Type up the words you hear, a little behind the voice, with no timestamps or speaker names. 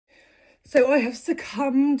So I have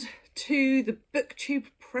succumbed to the BookTube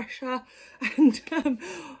pressure and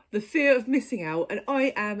the fear of missing out, and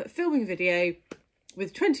I am filming a video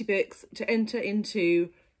with 20 books to enter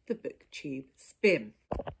into the BookTube spin.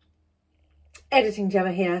 Editing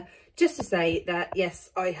Gemma here, just to say that yes,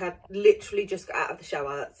 I had literally just got out of the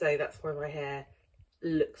shower, so that's why my hair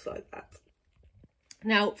looks like that.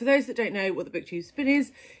 Now, for those that don't know what the BookTube spin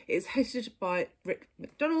is, it's hosted by Rick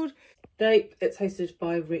McDonald. It's hosted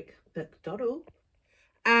by Rick McDonald,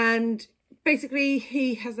 and basically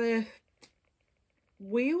he has a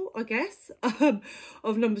wheel, I guess,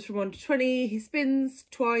 of numbers from 1 to 20. He spins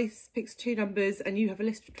twice, picks 2 numbers, and you have a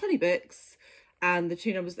list of 20 books, and the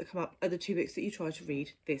 2 numbers that come up are the 2 books that you try to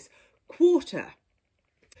read this quarter.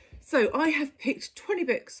 So I have picked 20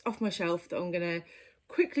 books off my shelf that I'm going to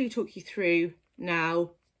quickly talk you through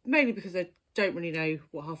now, mainly because I don't really know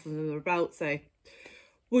what half of them are about, so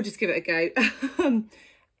we'll just give it a go.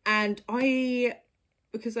 And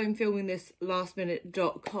because I'm filming this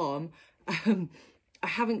lastminute.com, I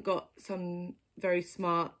haven't got some very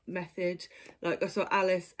smart method. Like I saw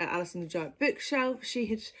Alice at Alice and the Giant Bookshelf. She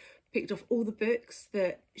had picked off all the books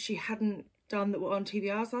that she hadn't done that were on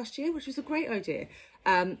TBRs last year, which was a great idea.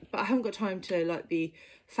 But I haven't got time to like be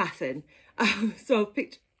faffing. So I've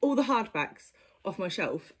picked all the hardbacks off my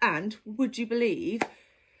shelf, and would you believe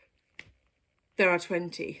there are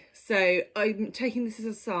 20. So I'm taking this as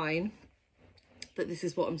a sign that this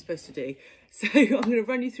is what I'm supposed to do. So I'm going to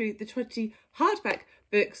run you through the 20 hardback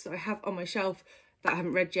books that I have on my shelf that I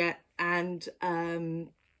haven't read yet, and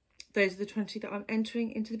those are the 20 that I'm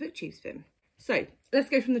entering into the BookTube spin. So let's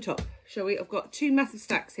go from the top, shall we? I've got 2 massive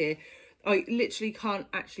stacks here. I literally can't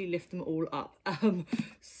actually lift them all up.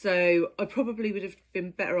 So I probably would have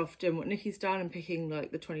been better off doing what Nikki's done and picking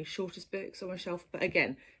like the 20 shortest books on my shelf. But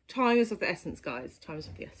again, time is of the essence, guys. Time is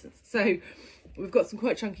of the essence. So we've got some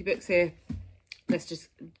quite chunky books here. Let's just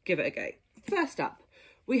give it a go. First up,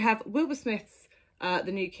 we have Wilbur Smith's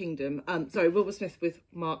The New Kingdom. Wilbur Smith with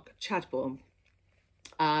Mark Chadbourn.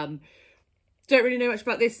 Don't really know much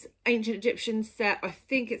about this ancient Egyptian set. I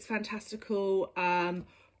think it's fantastical.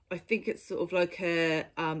 I think it's sort of like a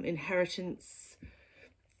inheritance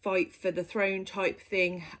fight for the throne type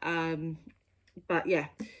thing. But yeah,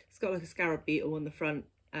 it's got like a scarab beetle on the front,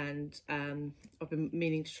 and I've been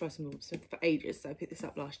meaning to try some Wilbur Smith for ages, so I picked this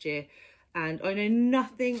up last year and I know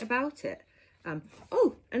nothing about it.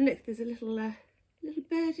 Oh, and look, there's a little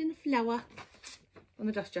bird in a flower on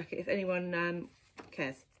the dust jacket if anyone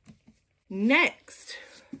cares. Next,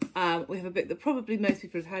 we have a book that probably most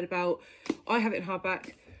people have heard about. I have it in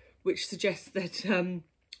hardback, which suggests that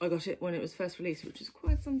I got it when it was first released, which was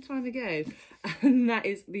quite some time ago. And that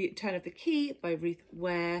is The Turn of the Key by Ruth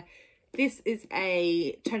Ware. This is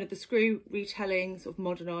a Turn of the Screw retelling, sort of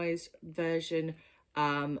modernised version.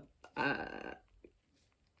 I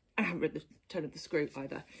haven't read The Turn of the Screw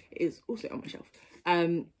either. It is also on my shelf.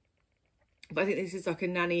 But I think this is like a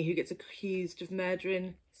nanny who gets accused of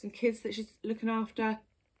murdering some kids that she's looking after.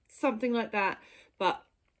 Something like that. But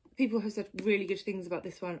people have said really good things about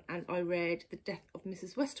this one, and I read The Death of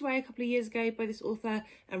Mrs. Westaway a couple of years ago by this author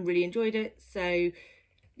and really enjoyed it. So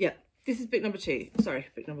yeah, this is book number 2. Sorry,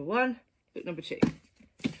 book number 1, book number 2.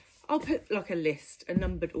 I'll put like a list, a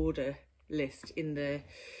numbered order list in the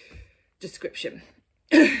description.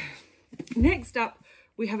 Next up,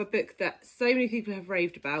 we have a book that so many people have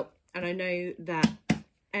raved about, and I know that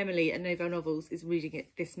Emily at Novel Novels is reading it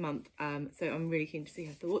this month, so I'm really keen to see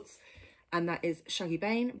her thoughts. And that is Shuggie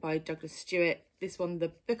Bain by Douglas Stuart. This won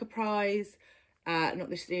the Booker Prize, not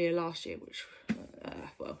this year, last year, which,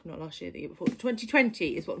 well, not last year, the year before.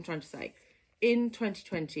 2020 is what I'm trying to say. In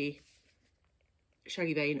 2020,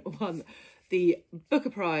 Shuggie Bain won the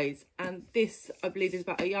Booker Prize. And this, I believe, is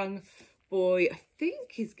about a young boy, I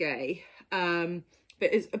think he's gay, but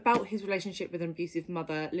it's about his relationship with an abusive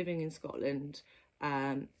mother living in Scotland.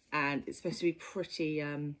 And it's supposed to be pretty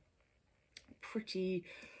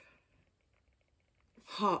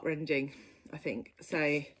heartrending, I think.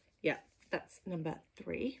 So yeah, that's number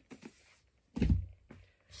 3.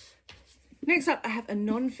 Next up, I have a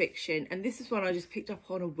non-fiction, and this is one I just picked up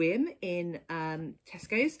on a whim in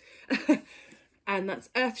Tesco's. And that's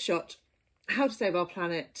Earthshot, How to Save Our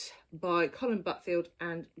Planet by Colin Butfield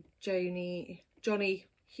and Jonnie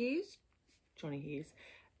Hughes.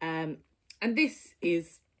 And this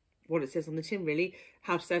is what it says on the tin, really,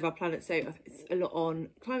 how to save our planet. So it's a lot on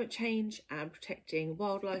climate change and protecting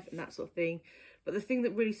wildlife and that sort of thing. But the thing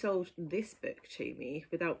that really sold this book to me,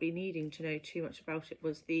 without me needing to know too much about it,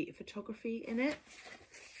 was the photography in it.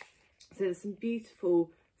 So there's some beautiful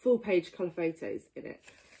full-page colour photos in it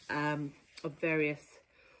of various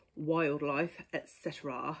wildlife,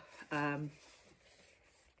 etc.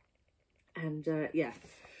 Yeah,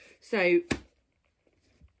 so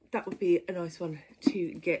that would be a nice one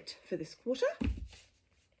to get for this quarter.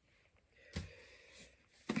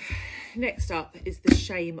 Next up is the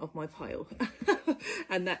shame of my pile,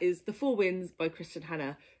 and that is The Four Winds by Kristin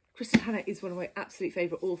Hannah. Kristin Hannah is one of my absolute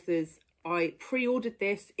favourite authors. I pre-ordered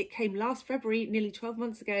this. It came last February, nearly 12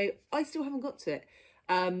 months ago. I still haven't got to it.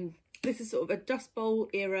 This is sort of a Dust Bowl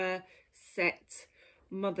era set,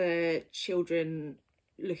 mother, children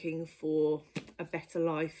looking for a better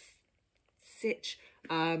life sitch.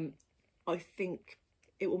 I think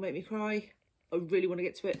it will make me cry. I really want to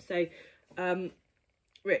get to it. So,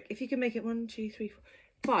 Rick, if you can make it 1, 2, 3, 4,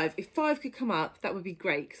 5. If 5 could come up, that would be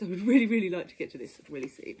great, because I would really, really like to get to this really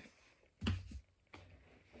soon.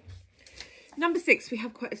 Number 6, we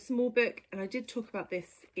have quite a small book, and I did talk about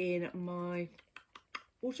this in my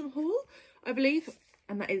autumn haul, I believe,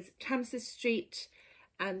 and that is Tamesis Street.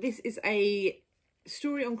 And this is a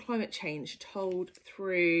story on climate change told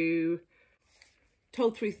through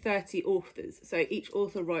 30 authors. So each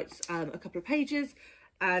author writes a couple of pages,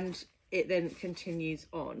 and it then continues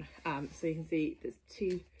on. So you can see there's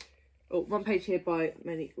one page here by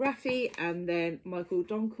Monique Raffi, and then Michael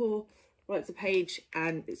Doncor writes a page,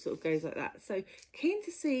 and it sort of goes like that. So keen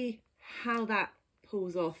to see how that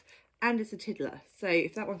pulls off, and it's a tiddler. So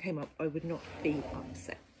if that one came up, I would not be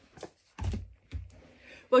upset.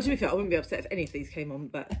 Well, to be fair, I wouldn't be upset if any of these came on,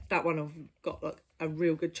 but that one I've got like a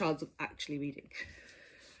real good chance of actually reading.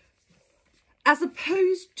 As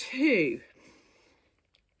opposed to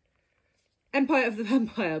Empire of the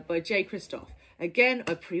Vampire by J. Kristoff. Again,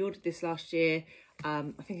 I pre-ordered this last year.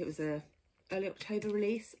 I think it was a early October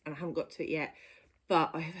release, and I haven't got to it yet,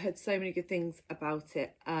 but I have heard so many good things about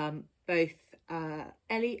it. Both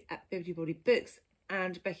Ellie at Bibbidi Bobbidi Books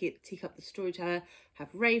and Becky at Teacup the Storyteller have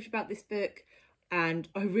raved about this book, and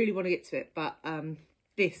I really want to get to it, but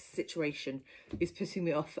this situation is putting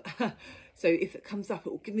me off. So if it comes up, it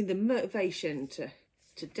will give me the motivation to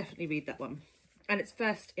definitely read that one. And it's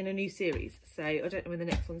first in a new series, so I don't know when the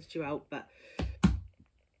next one's due out, but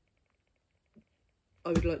I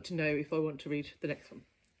would like to know if I want to read the next one,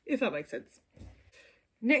 if that makes sense.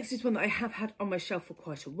 Next is one that I have had on my shelf for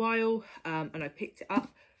quite a while, and I picked it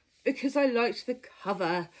up because I liked the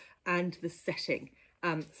cover and the setting.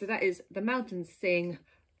 So that is The Mountains Sing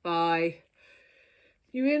by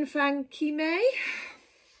Nguyen Phan Kime.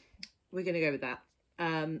 We're going to go with that.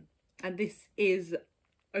 And this is,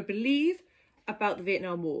 I believe, about the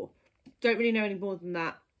Vietnam War. Don't really know any more than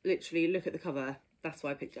that. Literally, look at the cover. That's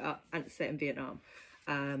why I picked it up, and it's set in Vietnam.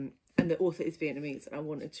 And the author is Vietnamese, and I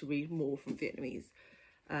wanted to read more from Vietnamese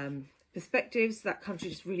perspectives. That country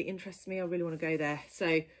just really interests me. I really want to go there.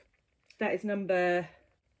 So that is number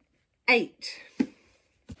 8.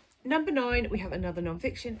 Number 9, we have another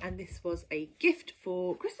non-fiction, and this was a gift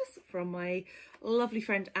for Christmas from my lovely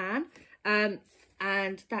friend Anne.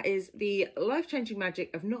 And that is The Life-Changing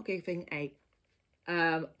Magic of Not Giving a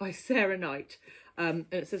by Sarah Knight. And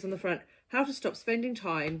it says on the front, how to stop spending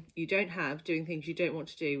time you don't have doing things you don't want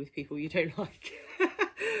to do with people you don't like.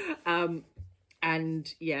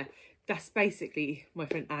 And yeah, that's basically my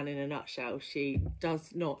friend Anne in a nutshell. She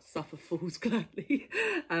does not suffer fools gladly.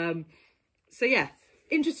 So yeah,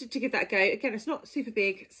 interested to give that a go. Again, it's not super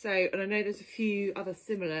big, so, and I know there's a few other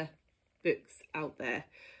similar books out there.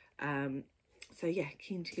 So yeah,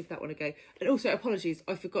 keen to give that one a go. And also, apologies,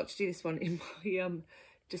 I forgot to do this one in my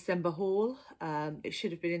December haul. It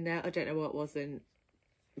should have been in there. I don't know what it was in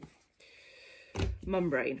Mum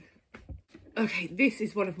Brain. Okay, this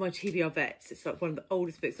is one of my TBR vets. It's like one of the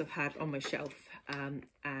oldest books I've had on my shelf. And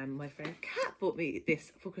my friend Kat bought me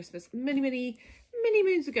this for Christmas many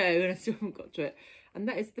moons ago, and I still haven't got to it. And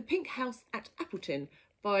that is The Pink House at Appleton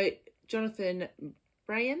by Jonathon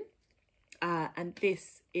Braham. And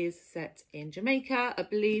this is set in Jamaica. I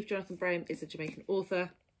believe Jonathon Braham is a Jamaican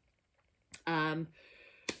author.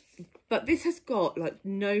 But this has got like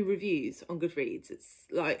no reviews on Goodreads. It's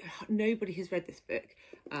like nobody has read this book.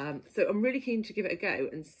 So I'm really keen to give it a go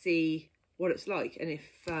and see what it's like, and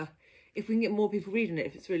if we can get more people reading it,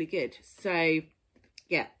 if it's really good. So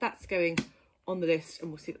yeah, that's going on the list, and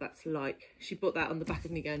we'll see what that's like. She bought that on the back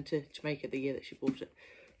of me going to Jamaica the year that she bought it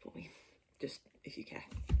for me, just if you care.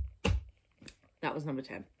 That was number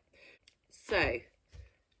 10. So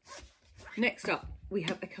next up, we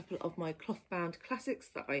have a couple of my cloth-bound classics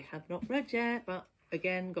that I have not read yet, but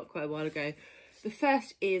again, got quite a while ago. The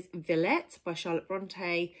first is Villette by Charlotte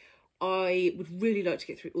Bronte. I would really like to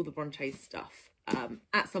get through all the Bronte stuff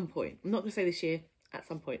at some point. I'm not going to say this year, at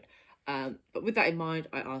some point. But with that in mind,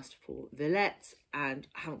 I asked for Villette, and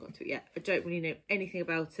I haven't got to it yet. I don't really know anything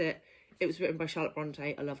about it. It was written by Charlotte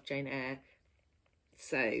Bronte. I love Jane Eyre,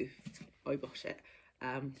 so I got it.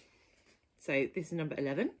 So this is number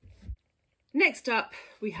 11. Next up,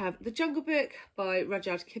 we have The Jungle Book by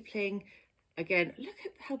Rudyard Kipling. Again, look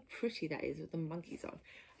at how pretty that is with the monkeys on.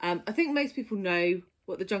 I think most people know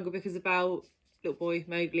what The Jungle Book is about. Little boy,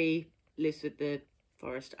 Mowgli, lives with the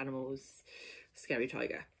forest animals, scary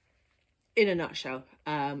tiger. In a nutshell.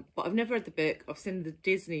 But I've never read the book. I've seen the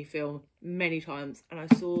Disney film many times, and I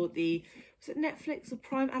saw the, was it Netflix or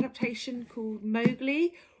Prime adaptation called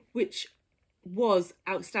Mowgli, which was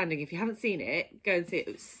outstanding. If you haven't seen it, go and see it.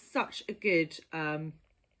 It was such a good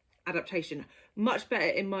adaptation. Much better,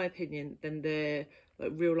 in my opinion, than the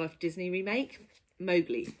real life Disney remake.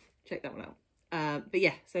 Mowgli. Check that one out. But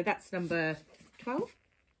yeah, so that's number 12.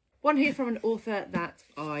 One here from an author that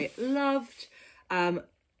I loved.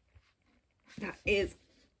 That is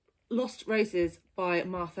Lost Roses by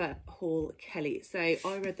Martha Hall Kelly. So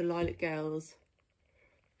I read The Lilac Girls,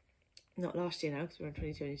 not last year now because we're in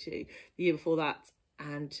 2022, the year before that,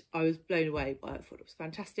 and I was blown away by it. I thought it was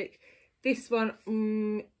fantastic. This one,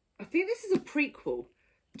 I think this is a prequel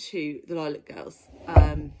to The Lilac Girls.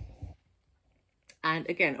 And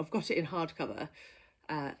again, I've got it in hardcover,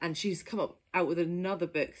 and she's come out with another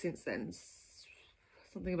book since then,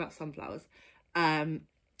 something about sunflowers.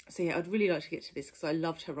 So yeah, I'd really like to get to this because I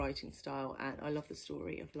loved her writing style and I love the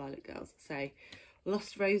story of Lilac Girls. So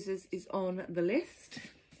Lost Roses is on the list.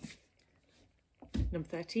 Number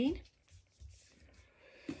 13.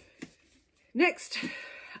 Next,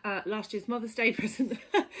 last year's Mother's Day present,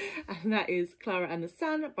 and that is Klara and the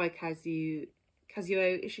Sun by Kazuo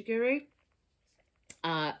Ishiguro.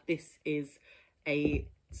 This is a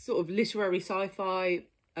sort of literary sci-fi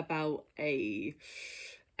about a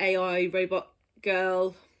AI robot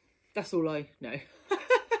girl. That's all I know.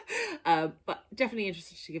 But definitely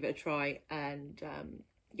interested to give it a try. And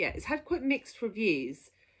yeah, it's had quite mixed reviews.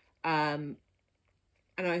 And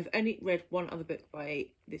I've only read one other book by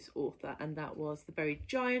this author, and that was The Buried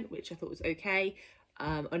Giant, which I thought was okay.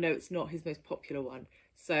 I know it's not his most popular one.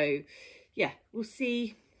 So yeah, we'll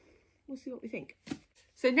see what we think.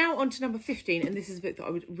 So now on to number 15, and this is a book that I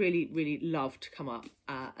would really, really love to come up.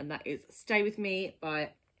 And that is Stay With Me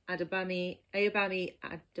by Ayobami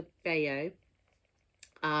Adebayo.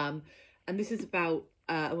 And this is about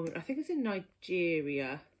a woman, I think it's in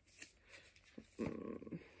Nigeria.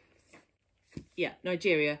 Yeah,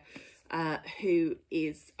 Nigeria, who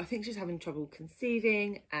is, I think she's having trouble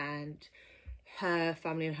conceiving, and her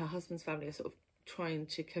family and her husband's family are sort of trying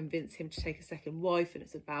to convince him to take a second wife, and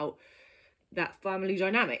it's about that family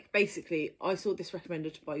dynamic. Basically, I saw this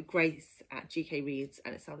recommended by Grace at GK Reads,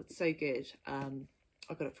 and it sounded so good.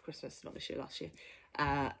 I got it for Christmas, not this year, last year.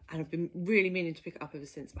 And I've been really meaning to pick it up ever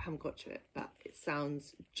since, but haven't got to it. But it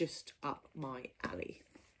sounds just up my alley.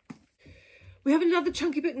 We have another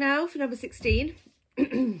chunky book now for number 16.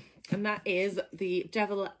 And that is The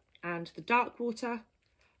Devil and the Dark Water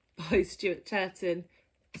by Stuart Turton.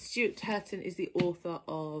 Stuart Turton is the author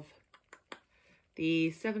of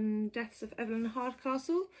The 7 Deaths of Evelyn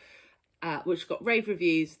Hardcastle, which got rave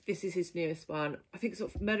reviews. This is his newest one. I think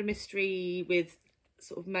sort of murder mystery with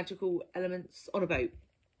sort of magical elements on a boat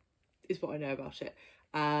is what I know about it.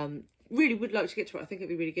 Really would like to get to it. I think it'd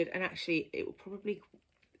be really good, and actually it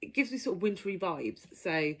gives me sort of wintry vibes.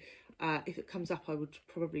 So if it comes up, I would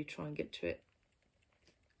probably try and get to it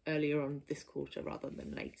earlier on this quarter rather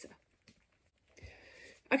than later.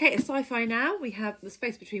 Okay, a sci-fi now. We have The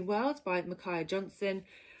Space Between Worlds by Micaiah Johnson.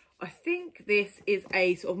 I think this is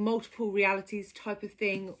a sort of multiple realities type of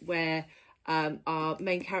thing where our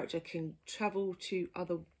main character can travel to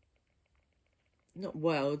other, not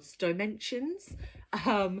worlds, dimensions,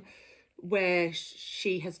 where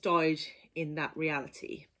she has died in that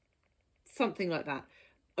reality. Something like that.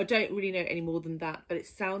 I don't really know any more than that, but it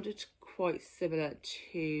sounded quite similar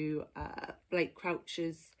to Blake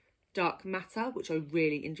Crouch's Dark Matter, which I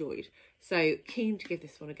really enjoyed. So keen to give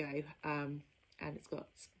this one a go. And it's got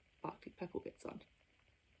sparkly purple bits on.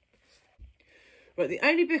 Right, the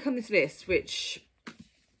only book on this list, which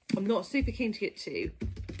I'm not super keen to get to,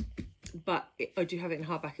 but I do have it in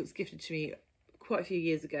hardback. It was gifted to me quite a few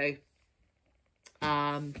years ago.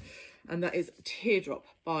 And that is Teardrop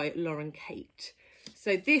by Lauren Kate.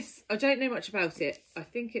 So this, I don't know much about it. I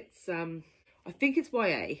think it's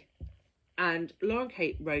YA. And Lauren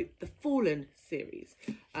Kate wrote the Fallen series.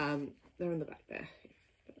 They're in the back there.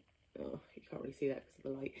 Oh, you can't really see that because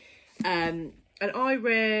of the light. And I think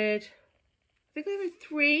I read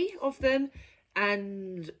 3 of them,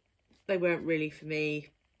 and they weren't really for me.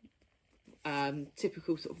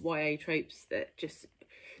 typical sort of YA tropes that just,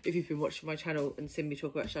 if you've been watching my channel and seen me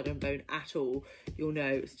talk about Shadow and Bone at all, you'll know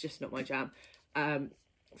it's just not my jam.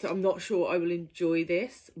 So I'm not sure I will enjoy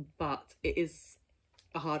this, but it is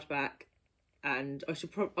a hardback, and I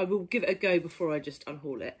will give it a go before I just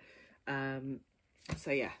unhaul it.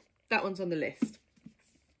 So yeah, that one's on the list,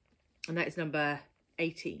 and that is number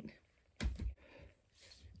 18.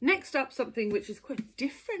 Next up, something which is quite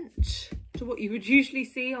different to what you would usually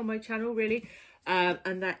see on my channel, really,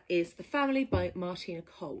 and that is The Family by Martina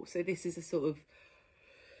Cole. So this is a sort of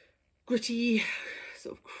gritty,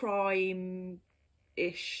 sort of crime-ish,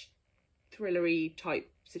 thrillery type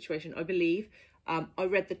situation, I believe. I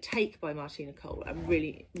read The Take by Martina Cole and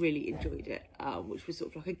really, really enjoyed it, which was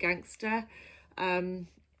sort of like a gangster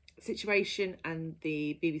situation, and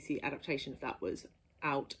the BBC adaptation of that was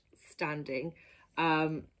outstanding.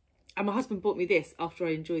 And my husband bought me this after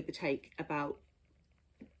I enjoyed The Take about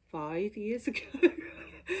 5 years ago.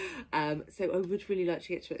 So I would really like to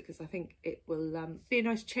get to it, because I think it will be a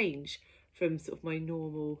nice change from sort of my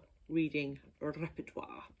normal reading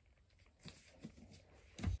repertoire.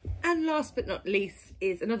 And last but not least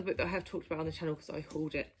is another book that I have talked about on the channel because I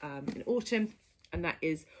hauled it in autumn, and that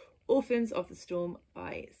is Orphans of the Storm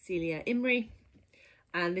by Celia Imrie.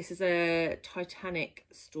 And this is a Titanic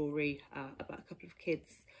story about a couple of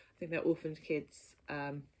kids. I think they're orphaned kids.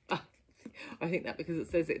 I think that because it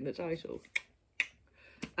says it in the title.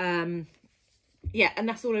 Yeah, and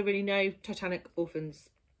that's all I really know. Titanic, orphans,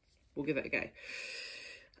 we'll give it a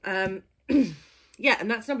go. Yeah,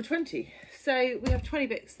 and that's number 20. So we have 20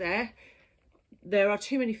 books there. There are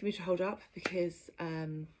too many for me to hold up, because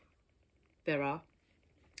there are.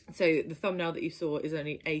 So the thumbnail that you saw is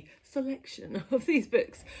only a selection of these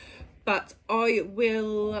books, but I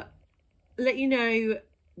will let you know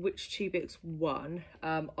which 2 books won.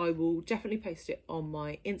 I will definitely post it on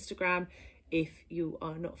my Instagram. If you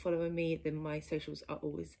are not following me, then my socials are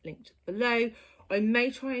always linked below. I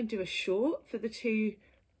may try and do a short for the 2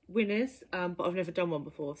 winners, but I've never done one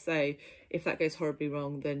before, so if that goes horribly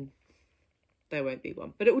wrong, then there won't be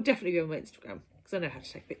one, but it will definitely be on my Instagram because I know how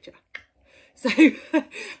to take a picture. So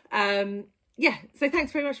yeah, so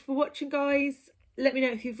thanks very much for watching, guys. Let me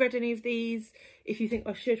know if you've read any of these, if you think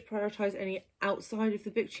I should prioritise any outside of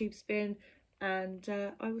the BookTube spin, and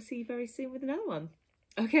I will see you very soon with another one.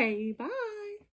 Okay, bye.